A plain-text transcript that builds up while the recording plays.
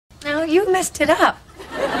you messed it up.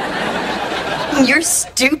 You're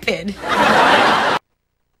stupid.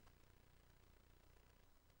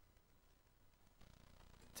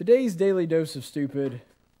 Today's Daily Dose of Stupid.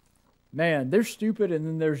 Man, there's stupid and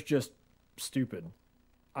then there's just stupid.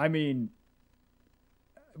 I mean,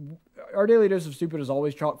 our Daily Dose of Stupid is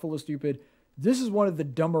always chock full of stupid. This is one of the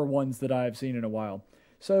dumber ones that I've seen in a while.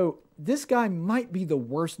 So this guy might be the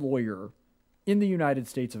worst lawyer in the United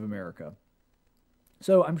States of America.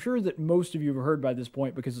 So I'm sure that most of you have heard by this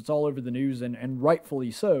point because it's all over the news and rightfully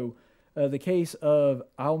so. The case of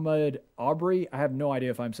Auhmaud Arbery. I have no idea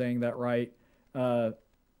if I'm saying that right.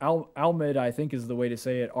 Auhmaud, I think, is the way to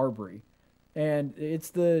say it, Arbery. And it's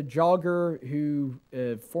the jogger who,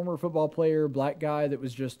 former football player, black guy that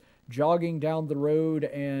was just jogging down the road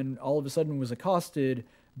and all of a sudden was accosted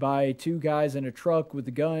by two guys in a truck with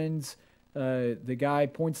the guns. The guy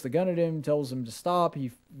points the gun at him, tells him to stop.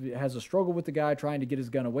 He has a struggle with the guy trying to get his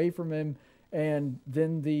gun away from him. And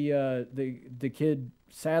then the kid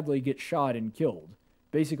sadly gets shot and killed,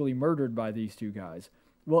 basically murdered by these two guys.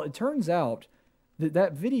 Well, it turns out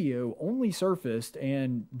that video only surfaced,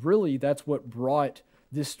 and really that's what brought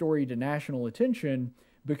this story to national attention,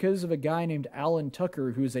 because of a guy named Alan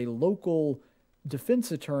Tucker, who is a local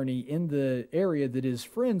defense attorney in the area that is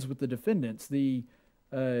friends with the defendants, the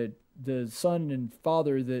son and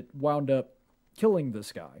father that wound up killing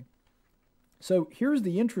this guy. So here's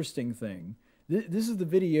the interesting thing. This is the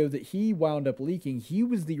video that he wound up leaking. He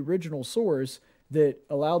was the original source that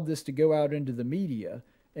allowed this to go out into the media.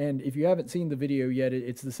 And if you haven't seen the video yet,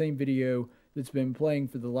 it's the same video that's been playing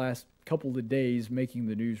for the last couple of days, making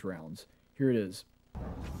the news rounds. Here it is.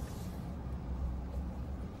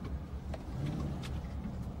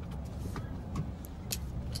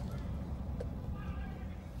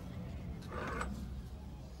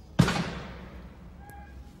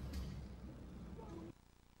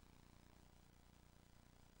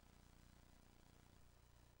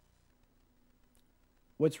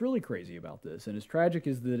 What's really crazy about this, and as tragic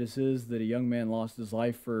as this is that a young man lost his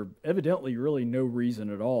life for evidently really no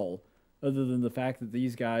reason at all, other than the fact that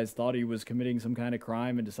these guys thought he was committing some kind of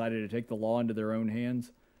crime and decided to take the law into their own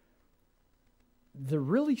hands. The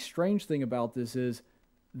really strange thing about this is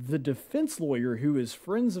the defense lawyer who is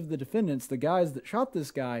friends of the defendants, the guys that shot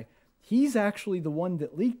this guy, he's actually the one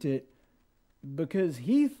that leaked it because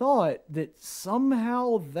he thought that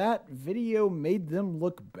somehow that video made them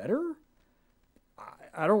look better.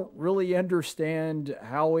 I don't really understand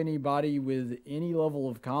how anybody with any level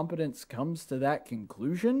of competence comes to that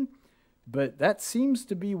conclusion, but that seems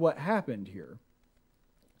to be what happened here.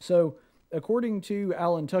 So, according to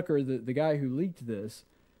Alan Tucker, the guy who leaked this,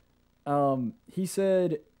 he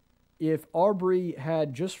said if Arbery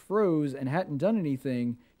had just froze and hadn't done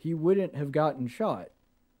anything, he wouldn't have gotten shot.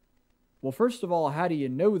 Well, first of all, how do you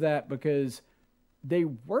know that? Because they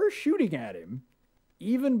were shooting at him.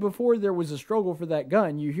 Even before there was a struggle for that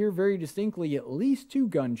gun, you hear very distinctly at least two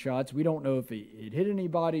gunshots. We don't know if it hit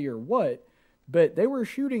anybody or what, but they were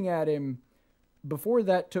shooting at him before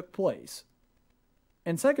that took place.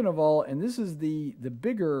 And second of all, and this is the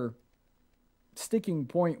bigger sticking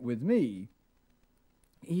point with me,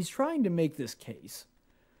 he's trying to make this case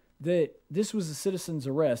that this was a citizen's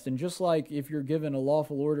arrest. And just like if you're given a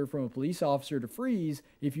lawful order from a police officer to freeze,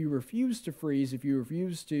 if you refuse to freeze, if you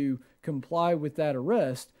refuse to comply with that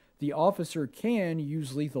arrest, the officer can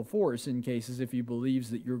use lethal force in cases if he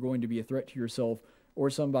believes that you're going to be a threat to yourself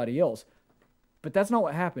or somebody else. But that's not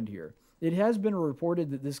what happened here. It has been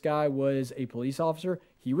reported that this guy was a police officer.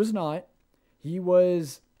 He was not. He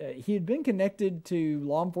had been connected to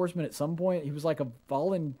law enforcement at some point. He was like a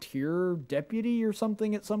volunteer deputy or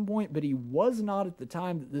something at some point, but he was not at the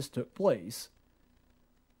time that this took place.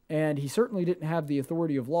 And he certainly didn't have the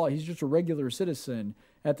authority of law. He's just a regular citizen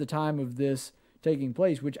at the time of this taking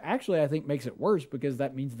place, which actually I think makes it worse because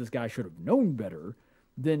that means this guy should have known better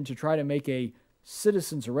than to try to make a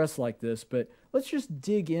citizen's arrest like this. But let's just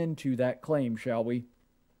dig into that claim, shall we?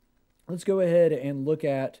 Let's go ahead and look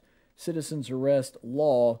at citizen's arrest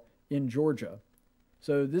law in Georgia.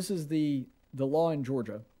 So this is the law in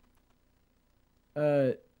Georgia.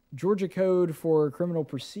 Georgia Code for Criminal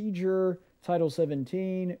Procedure, Title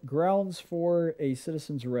 17, grounds for a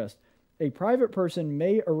citizen's arrest. A private person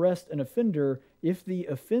may arrest an offender if the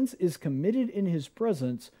offense is committed in his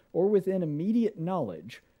presence or within immediate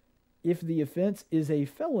knowledge. If the offense is a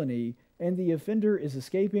felony and the offender is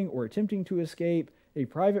escaping or attempting to escape, a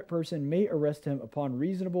private person may arrest him upon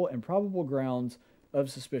reasonable and probable grounds of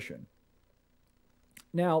suspicion.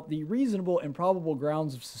 Now, the reasonable and probable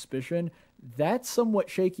grounds of suspicion, that's somewhat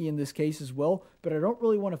shaky in this case as well, but I don't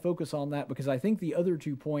really want to focus on that because I think the other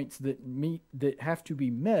 2 points that have to be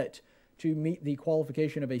met to meet the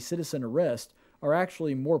qualification of a citizen arrest are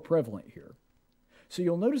actually more prevalent here. So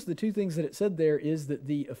you'll notice the two things that it said there is that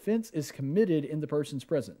the offense is committed in the person's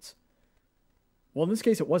presence. Well, in this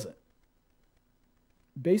case, it wasn't.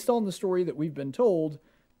 Based on the story that we've been told,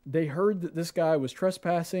 they heard that this guy was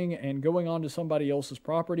trespassing and going onto somebody else's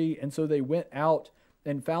property, and so they went out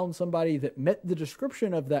and found somebody that met the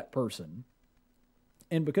description of that person.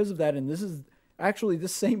 And because of that, and this is actually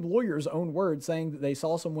this same lawyer's own word saying that they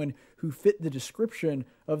saw someone who fit the description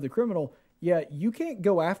of the criminal, yeah, you can't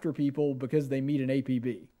go after people because they meet an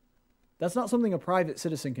APB. That's not something a private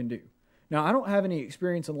citizen can do. Now, I don't have any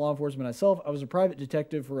experience in law enforcement myself. I was a private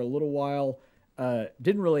detective for a little while.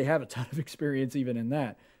 Didn't really have a ton of experience even in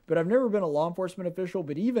that. But I've never been a law enforcement official,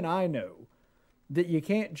 but even I know that you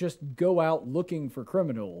can't just go out looking for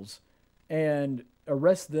criminals and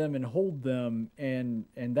arrest them and hold them and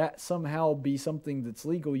that somehow be something that's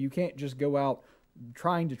legal. You can't just go out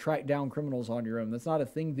trying to track down criminals on your own. That's not a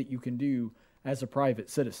thing that you can do as a private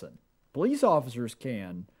citizen. Police officers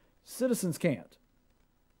can, citizens can't.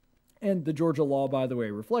 And the Georgia law, by the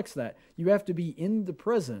way, reflects that. You have to be in the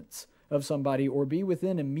presence of somebody or be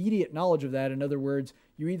within immediate knowledge of that. In other words,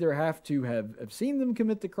 you either have to have seen them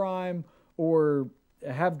commit the crime or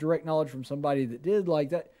have direct knowledge from somebody that did. Like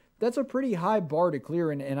that. That's a pretty high bar to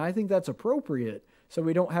clear, and I think that's appropriate so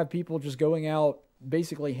we don't have people just going out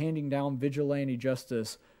basically handing down vigilante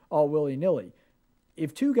justice all willy-nilly.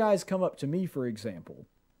 If two guys come up to me, for example,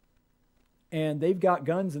 and they've got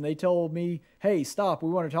guns and they tell me, hey, stop,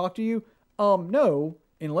 we want to talk to you. No,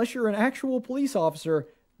 unless you're an actual police officer,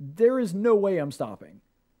 there is no way I'm stopping.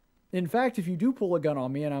 In fact, if you do pull a gun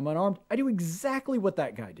on me and I'm unarmed, I do exactly what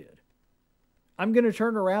that guy did. I'm going to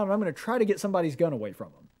turn around and I'm going to try to get somebody's gun away from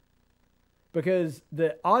him. Because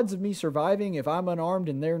the odds of me surviving if I'm unarmed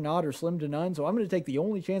and they're not are slim to none, so I'm going to take the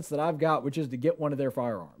only chance that I've got, which is to get one of their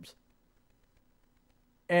firearms.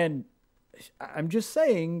 And I'm just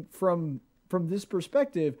saying, from this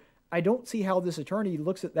perspective, I don't see how this attorney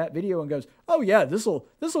looks at that video and goes, oh yeah, this'll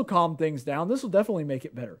calm things down. This'll definitely make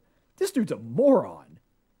it better. This dude's a moron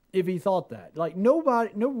if he thought that. Like, no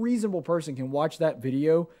reasonable person can watch that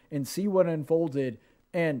video and see what unfolded,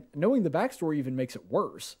 and knowing the backstory even makes it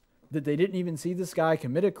worse. That they didn't even see this guy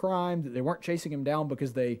commit a crime, that they weren't chasing him down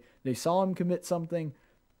because they saw him commit something.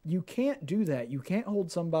 You can't do that. You can't hold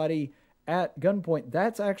somebody at gunpoint.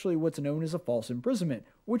 That's actually what's known as a false imprisonment,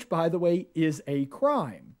 which, by the way, is a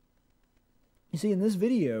crime. You see, in this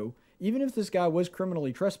video, even if this guy was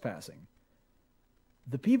criminally trespassing,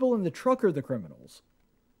 the people in the truck are the criminals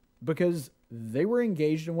because they were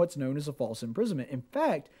engaged in what's known as a false imprisonment. In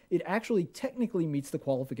fact, it actually technically meets the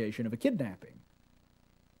qualification of a kidnapping,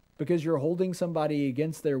 because you're holding somebody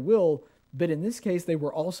against their will, but in this case, they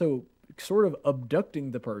were also sort of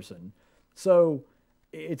abducting the person. So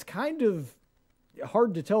it's kind of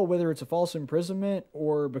hard to tell whether it's a false imprisonment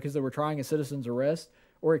or because they were trying a citizen's arrest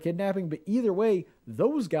or a kidnapping, but either way,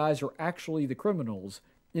 those guys are actually the criminals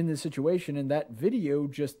in this situation, and that video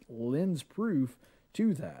just lends proof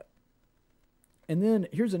to that. And then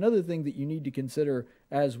here's another thing that you need to consider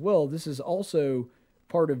as well. This is also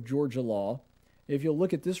part of Georgia law. If you'll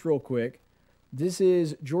look at this real quick, this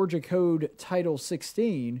is Georgia Code Title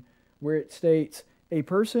 16, where it states, a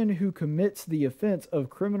person who commits the offense of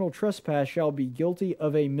criminal trespass shall be guilty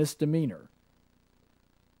of a misdemeanor.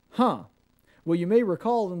 Well, you may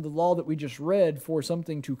recall in the law that we just read, for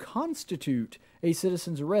something to constitute a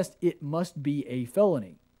citizen's arrest, it must be a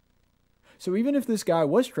felony. So even if this guy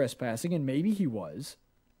was trespassing, and maybe he was,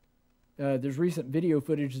 there's recent video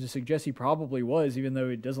footage to suggest he probably was, even though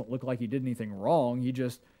it doesn't look like he did anything wrong. He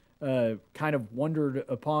just kind of wandered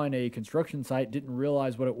upon a construction site, didn't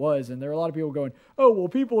realize what it was. And there are a lot of people going, oh, well,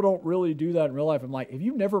 people don't really do that in real life. I'm like, have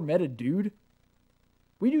you never met a dude?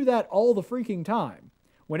 We do that all the freaking time.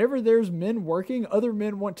 Whenever there's men working, other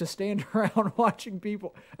men want to stand around watching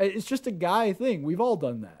people. It's just a guy thing. We've all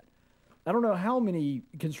done that. I don't know how many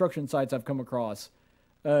construction sites I've come across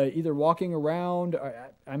either walking around.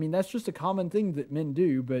 I mean, that's just a common thing that men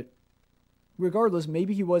do, but regardless,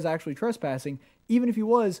 maybe he was actually trespassing. Even if he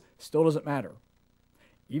was, still doesn't matter.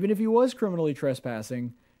 Even if he was criminally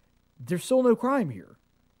trespassing, there's still no crime here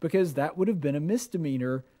because that would have been a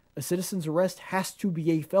misdemeanor. A citizen's arrest has to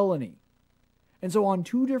be a felony. And so on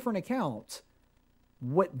two different accounts,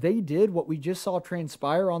 what they did, what we just saw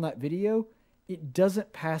transpire on that video, it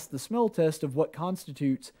doesn't pass the smell test of what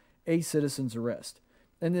constitutes a citizen's arrest.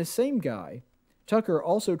 And this same guy, Tucker,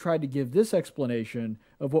 also tried to give this explanation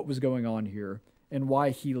of what was going on here and why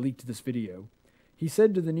he leaked this video. He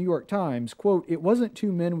said to the New York Times, quote, "It wasn't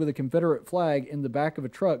two men with a Confederate flag in the back of a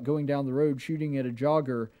truck going down the road shooting at a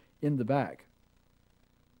jogger in the back."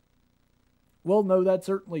 Well, no, that's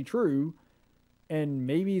certainly true. And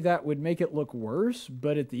maybe that would make it look worse,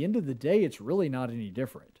 but at the end of the day, it's really not any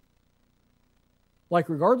different. Like,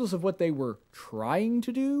 regardless of what they were trying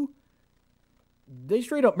to do, they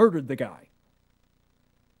straight up murdered the guy.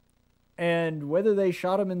 And whether they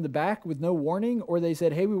shot him in the back with no warning, or they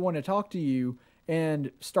said, hey, we want to talk to you,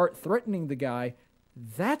 and start threatening the guy,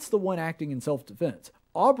 that's the one acting in self-defense.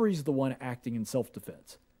 Aubrey's the one acting in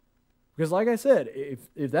self-defense. Because like I said,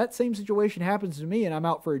 if that same situation happens to me and I'm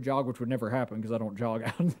out for a jog, which would never happen because I don't jog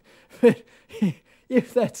out, but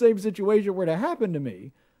if that same situation were to happen to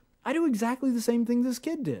me, I do exactly the same thing this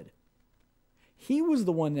kid did. He was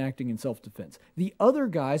the one acting in self-defense. The other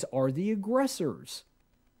guys are the aggressors.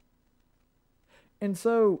 And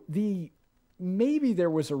so maybe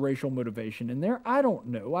there was a racial motivation in there. I don't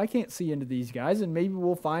know. I can't see into these guys, and maybe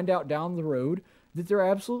we'll find out down the road that there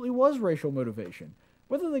absolutely was racial motivation.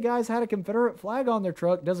 Whether the guys had a Confederate flag on their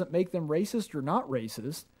truck doesn't make them racist or not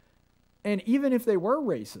racist. And even if they were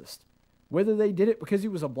racist, whether they did it because he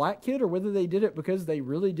was a black kid or whether they did it because they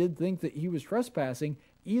really did think that he was trespassing,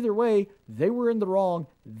 either way, they were in the wrong.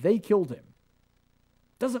 They killed him.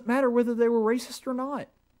 Doesn't matter whether they were racist or not.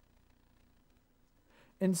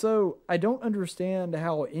 And so I don't understand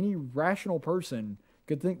how any rational person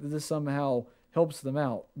could think that this somehow helps them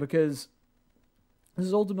out, because this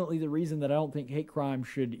is ultimately the reason that I don't think hate crime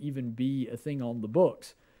should even be a thing on the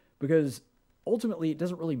books, because ultimately it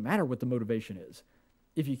doesn't really matter what the motivation is.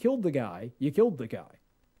 If you killed the guy, you killed the guy.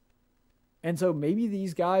 And so maybe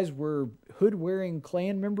these guys were hood-wearing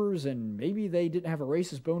Klan members, and maybe they didn't have a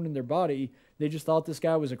racist bone in their body. They just thought this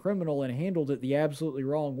guy was a criminal and handled it the absolutely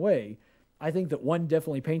wrong way. I think that one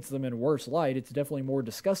definitely paints them in a worse light. It's definitely more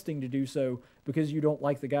disgusting to do so because you don't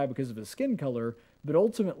like the guy because of his skin color. But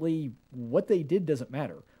ultimately, what they did doesn't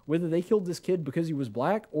matter. Whether they killed this kid because he was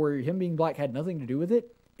black or him being black had nothing to do with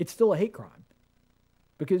it, it's still a hate crime.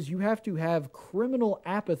 Because you have to have criminal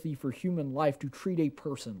apathy for human life to treat a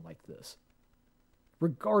person like this,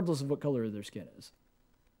 regardless of what color their skin is.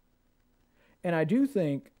 And I do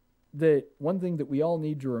think that one thing that we all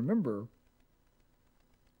need to remember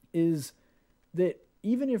is that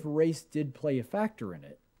even if race did play a factor in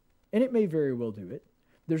it, and it may very well do it,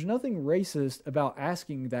 there's nothing racist about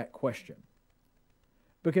asking that question.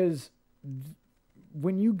 Because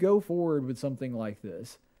when you go forward with something like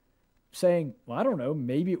this, saying, well, I don't know,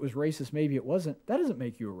 maybe it was racist, maybe it wasn't, that doesn't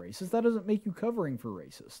make you a racist. That doesn't make you covering for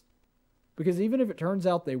racist. Because even if it turns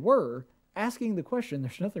out they were, asking the question,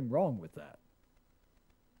 there's nothing wrong with that.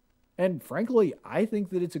 And frankly, I think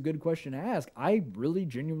that it's a good question to ask. I really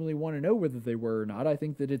genuinely want to know whether they were or not. I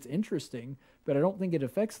think that it's interesting, but I don't think it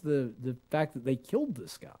affects the fact that they killed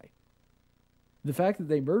this guy. The fact that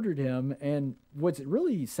they murdered him, and what's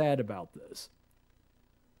really sad about this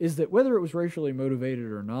is that whether it was racially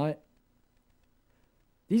motivated or not,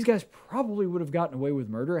 these guys probably would have gotten away with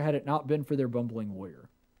murder had it not been for their bumbling lawyer.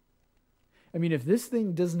 I mean, if this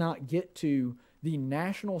thing does not get to the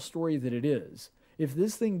national story that it is, if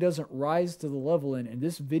this thing doesn't rise to the level and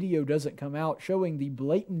this video doesn't come out showing the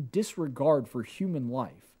blatant disregard for human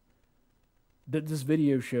life that this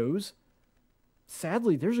video shows,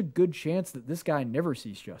 sadly, there's a good chance that this guy never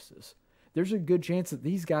sees justice. There's a good chance that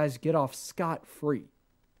these guys get off scot-free.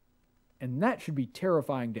 And that should be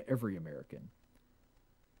terrifying to every American.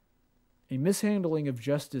 A mishandling of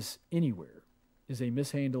justice anywhere is a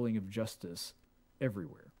mishandling of justice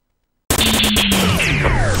everywhere.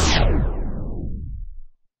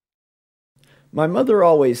 My mother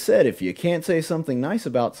always said if you can't say something nice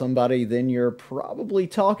about somebody, then you're probably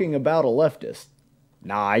talking about a leftist.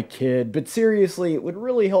 Nah, I kid, but seriously, it would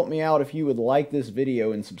really help me out if you would like this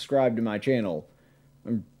video and subscribe to my channel.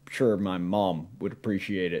 I'm sure my mom would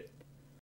appreciate it.